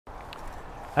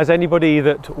As anybody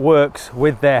that works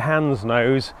with their hands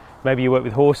knows, maybe you work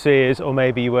with horses, or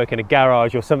maybe you work in a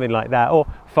garage or something like that, or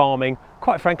farming,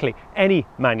 quite frankly, any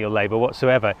manual labour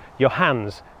whatsoever, your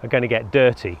hands are going to get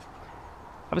dirty.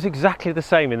 That was exactly the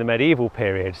same in the medieval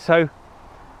period. So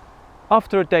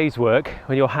after a day's work,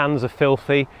 when your hands are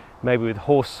filthy, maybe with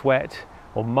horse sweat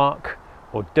or muck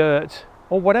or dirt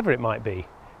or whatever it might be,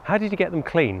 how did you get them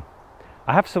clean?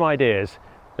 I have some ideas.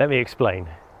 Let me explain.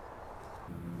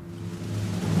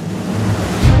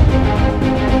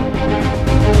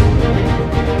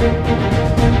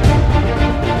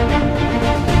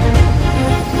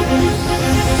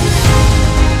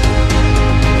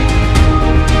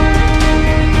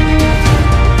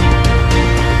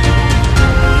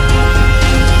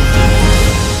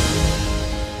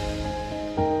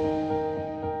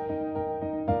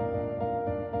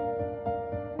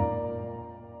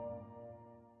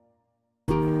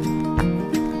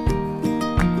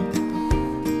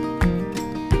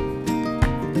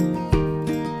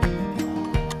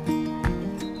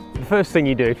 The first thing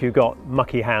you do if you've got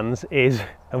mucky hands is,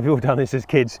 and we've all done this as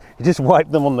kids, you just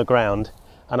wipe them on the ground,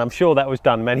 and I'm sure that was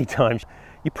done many times.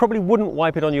 You probably wouldn't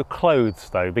wipe it on your clothes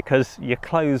though, because your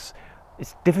clothes,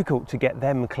 it's difficult to get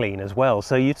them clean as well,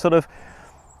 so you'd sort of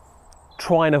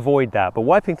try and avoid that, but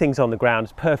wiping things on the ground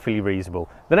is perfectly reasonable.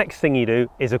 The next thing you do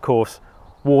is, of course,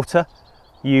 water.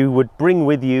 You would bring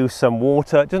with you some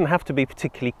water. It doesn't have to be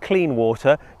particularly clean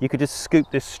water. You could just scoop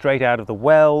this straight out of the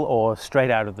well or straight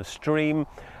out of the stream.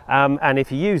 And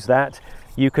if you use that,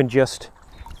 you can just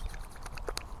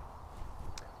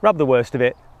rub the worst of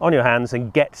it on your hands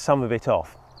and get some of it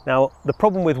off. Now, the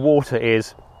problem with water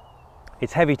is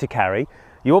it's heavy to carry.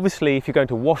 You obviously, if you're going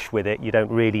to wash with it, you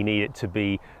don't really need it to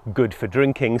be good for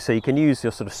drinking, so you can use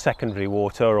your sort of secondary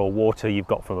water or water you've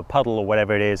got from a puddle or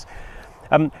whatever it is.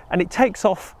 And it takes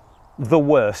off the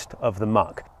worst of the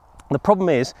muck. The problem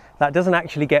is that doesn't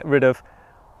actually get rid of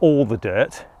all the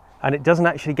dirt, and it doesn't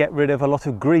actually get rid of a lot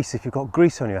of grease if you've got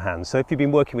grease on your hands. So if you've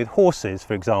been working with horses,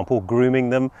 for example,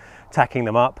 grooming them, tacking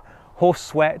them up, horse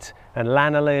sweat and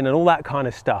lanolin and all that kind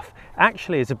of stuff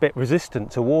actually is a bit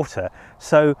resistant to water.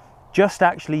 So just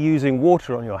actually using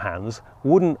water on your hands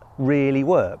wouldn't really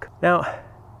work. Now,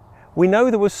 we know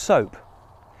there was soap.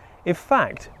 In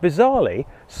fact, bizarrely,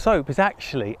 soap is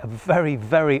actually a very,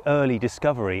 very early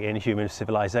discovery in human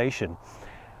civilization.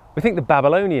 We think the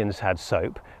Babylonians had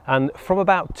soap, and from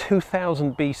about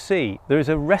 2000 BC, there is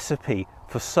a recipe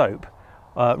for soap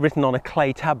written on a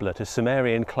clay tablet, a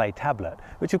Sumerian clay tablet,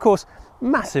 which of course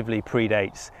massively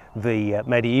predates the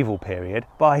medieval period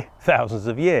by thousands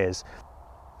of years.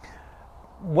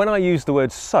 When I use the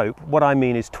word soap, what I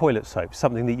mean is toilet soap,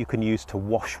 something that you can use to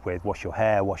wash with, wash your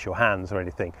hair, wash your hands or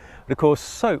anything. But of course,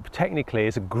 soap technically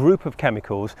is a group of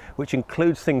chemicals which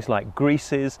includes things like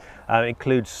greases,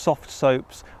 includes soft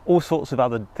soaps, all sorts of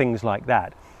other things like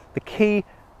that. The key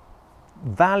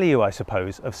value, I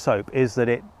suppose, of soap is that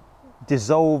it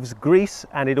dissolves grease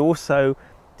and it also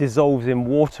dissolves in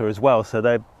water as well. So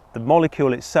the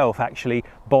molecule itself actually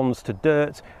bonds to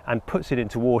dirt and puts it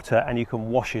into water, and you can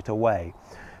wash it away.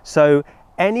 So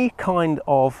any kind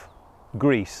of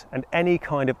grease and any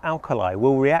kind of alkali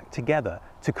will react together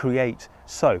to create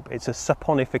soap. It's a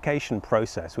saponification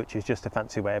process, which is just a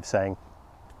fancy way of saying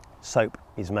soap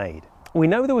is made. We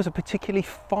know there was a particularly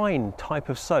fine type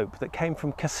of soap that came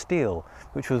from Castile,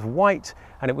 which was white,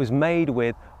 and it was made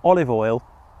with olive oil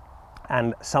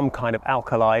and some kind of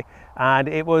alkali, and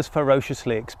it was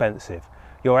ferociously expensive.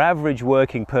 Your average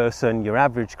working person, your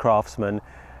average craftsman,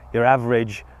 your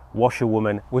average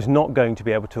washerwoman was not going to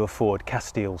be able to afford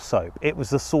Castile soap. It was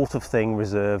the sort of thing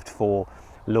reserved for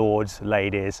lords,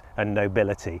 ladies and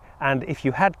nobility, and if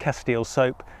you had Castile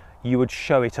soap, you would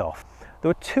show it off. There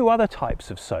were two other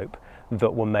types of soap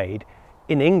that were made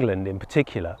in England in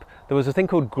particular. There was a thing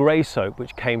called grey soap,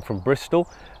 which came from Bristol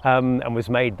and was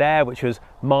made there, which was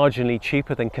marginally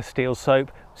cheaper than Castile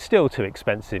soap, still too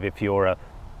expensive if you're a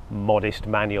modest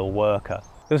manual worker.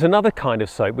 There was another kind of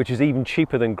soap which is even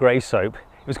cheaper than grey soap.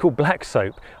 It was called black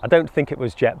soap. I don't think it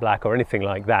was jet black or anything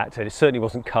like that, and it certainly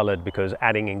wasn't coloured, because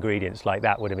adding ingredients like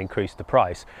that would have increased the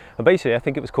price. And basically I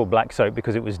think it was called black soap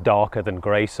because it was darker than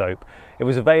grey soap. It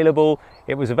was available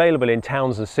in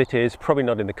towns and cities, probably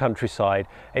not in the countryside.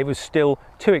 It was still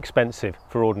too expensive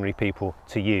for ordinary people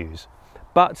to use.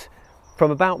 But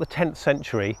from about the 10th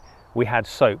century we had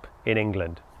soap in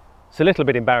England. It's a little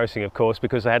bit embarrassing, of course,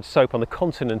 because they had soap on the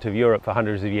continent of Europe for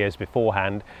hundreds of years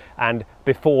beforehand, and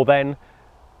before then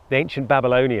the ancient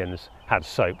Babylonians had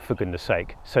soap, for goodness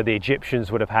sake. So the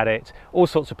Egyptians would have had it, all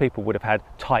sorts of people would have had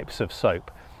types of soap.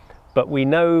 but we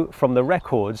know from the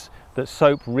records that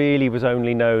soap really was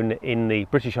only known in the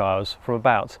British Isles from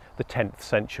about the 10th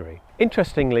century.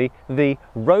 Interestingly, the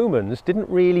Romans didn't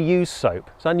really use soap.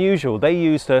 It's unusual. They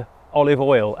used olive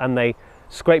oil and they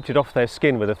scraped it off their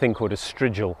skin with a thing called a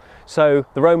strigil. So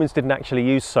the Romans didn't actually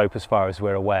use soap as far as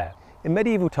we're aware. In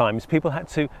medieval times, people had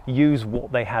to use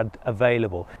what they had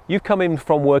available. You've come in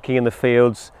from working in the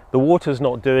fields, the water's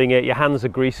not doing it, your hands are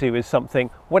greasy with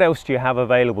something. What else do you have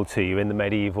available to you in the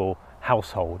medieval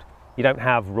household? You don't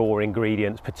have raw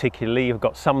ingredients particularly, you've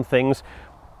got some things.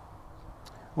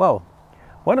 Well,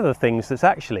 one of the things that's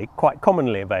actually quite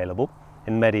commonly available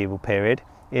in the medieval period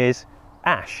is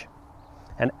ash.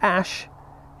 And ash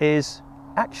is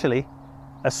actually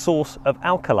a source of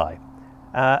alkali.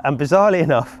 And bizarrely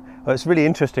enough, well, it's really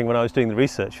interesting when I was doing the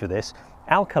research for this,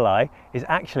 alkali is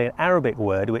actually an Arabic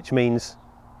word which means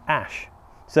ash.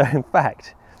 So in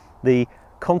fact, the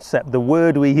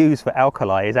word we use for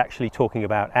alkali is actually talking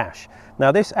about ash.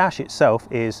 Now this ash itself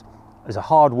is a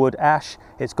hardwood ash.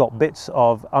 It's got bits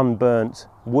of unburnt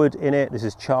wood in it. This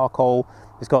is charcoal.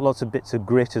 It's got lots of bits of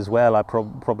grit as well. I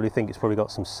probably think it's probably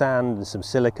got some sand and some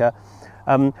silica.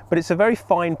 But it's a very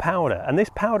fine powder, and this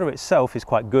powder itself is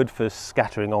quite good for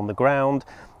scattering on the ground.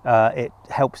 It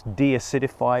helps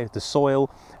de-acidify the soil.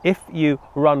 If you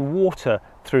run water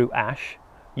through ash,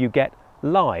 you get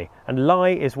lye, and lye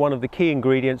is one of the key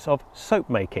ingredients of soap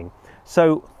making.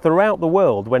 So throughout the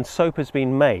world, when soap has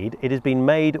been made, it has been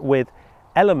made with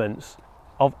elements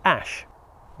of ash.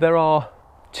 There are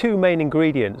two main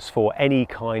ingredients for any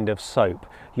kind of soap.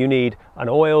 You need an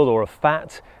oil or a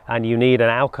fat, and you need an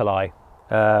alkali,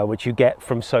 which you get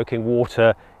from soaking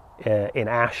water in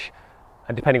ash,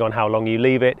 and depending on how long you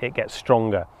leave it, it gets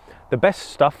stronger. The best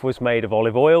stuff was made of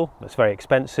olive oil, that's very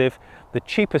expensive. The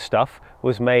cheaper stuff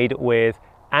was made with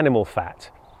animal fat.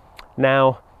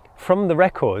 Now, from the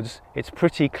records, it's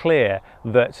pretty clear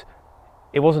that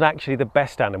it wasn't actually the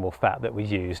best animal fat that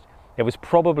was used. It was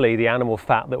probably the animal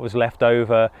fat that was left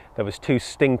over, that was too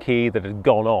stinky, that had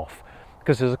gone off.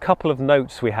 Because there's a couple of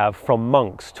notes we have from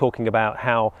monks talking about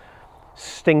how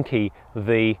stinky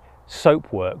the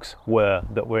soap works were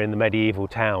that were in the medieval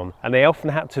town, and they often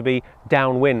had to be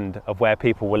downwind of where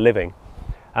people were living.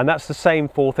 And that's the same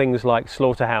for things like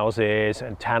slaughterhouses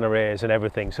and tanneries and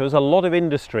everything. So there's a lot of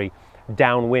industry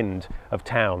downwind of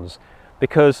towns,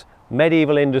 because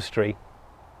medieval industry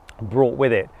brought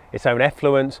with it its own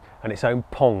effluent and its own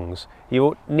pongs.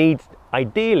 You need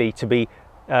ideally to be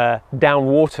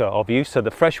downwater of you, so the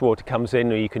fresh water comes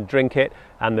in or you can drink it,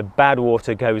 and the bad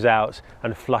water goes out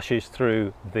and flushes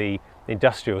through the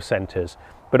industrial centres.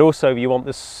 But also you want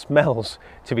the smells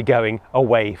to be going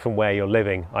away from where you're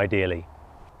living, ideally.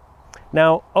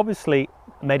 Now, obviously,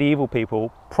 medieval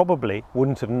people probably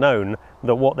wouldn't have known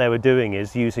that what they were doing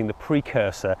is using the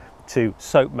precursor to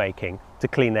soap making to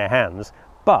clean their hands.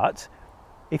 But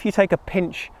if you take a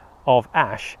pinch of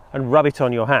ash and rub it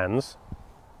on your hands,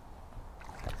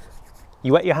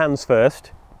 you wet your hands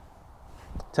first,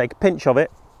 take a pinch of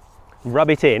it, rub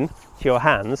it in to your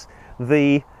hands.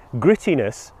 The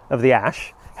grittiness of the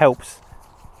ash helps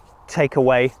take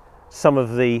away some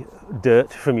of the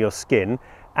dirt from your skin,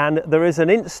 and there is an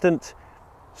instant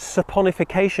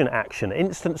saponification action,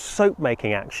 instant soap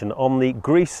making action on the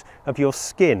grease of your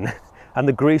skin and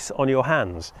the grease on your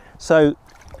hands. So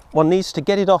one needs to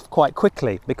get it off quite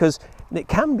quickly, because it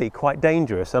can be quite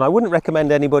dangerous, and I wouldn't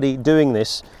recommend anybody doing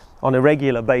this on a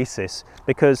regular basis,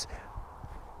 because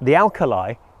the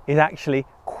alkali is actually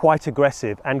quite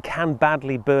aggressive and can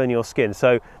badly burn your skin.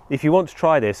 So if you want to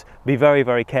try this, be very,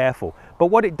 very careful. But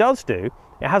what it does do,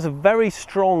 it has a very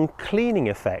strong cleaning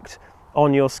effect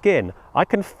on your skin. I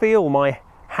can feel my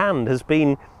hand has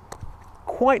been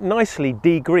quite nicely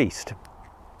degreased.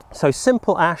 So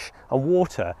simple ash and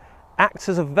water acts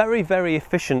as a very, very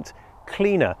efficient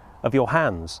cleaner of your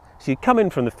hands. So you come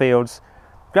in from the fields,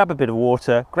 grab a bit of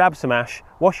water, grab some ash,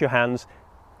 wash your hands,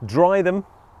 dry them,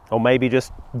 or maybe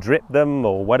just drip them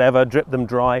or whatever, drip them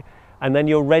dry, and then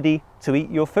you're ready to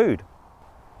eat your food.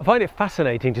 I find it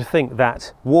fascinating to think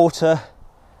that water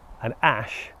and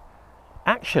ash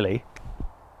actually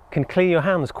can clean your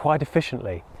hands quite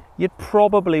efficiently. You'd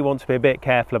probably want to be a bit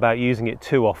careful about using it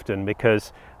too often,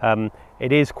 because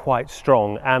it is quite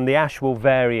strong and the ash will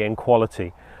vary in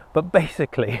quality. But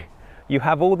basically, you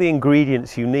have all the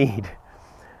ingredients you need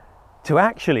to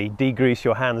actually degrease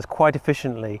your hands quite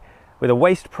efficiently with a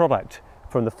waste product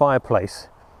from the fireplace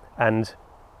and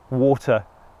water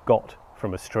got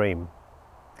from a stream.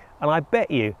 And I bet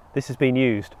you this has been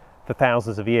used for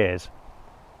thousands of years.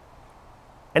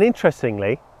 And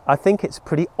interestingly, I think it's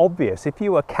pretty obvious, if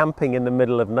you were camping in the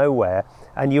middle of nowhere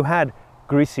and you had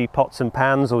greasy pots and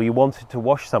pans, or you wanted to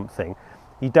wash something,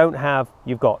 you've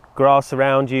got grass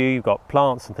around you, you've got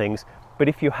plants and things, but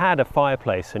if you had a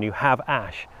fireplace and you have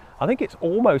ash, I think it's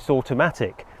almost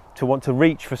automatic to want to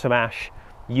reach for some ash,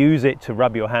 use it to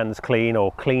rub your hands clean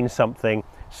or clean something,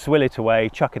 swill it away,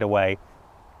 chuck it away.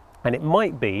 And it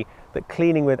might be that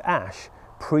cleaning with ash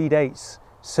predates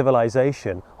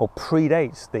civilization or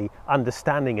predates the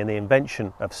understanding and the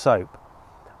invention of soap.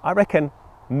 I reckon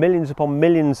millions upon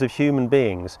millions of human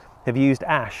beings have used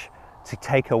ash to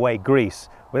take away grease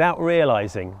without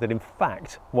realizing that in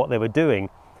fact what they were doing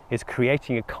is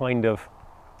creating a kind of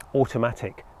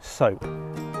automatic soap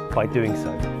by doing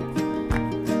so.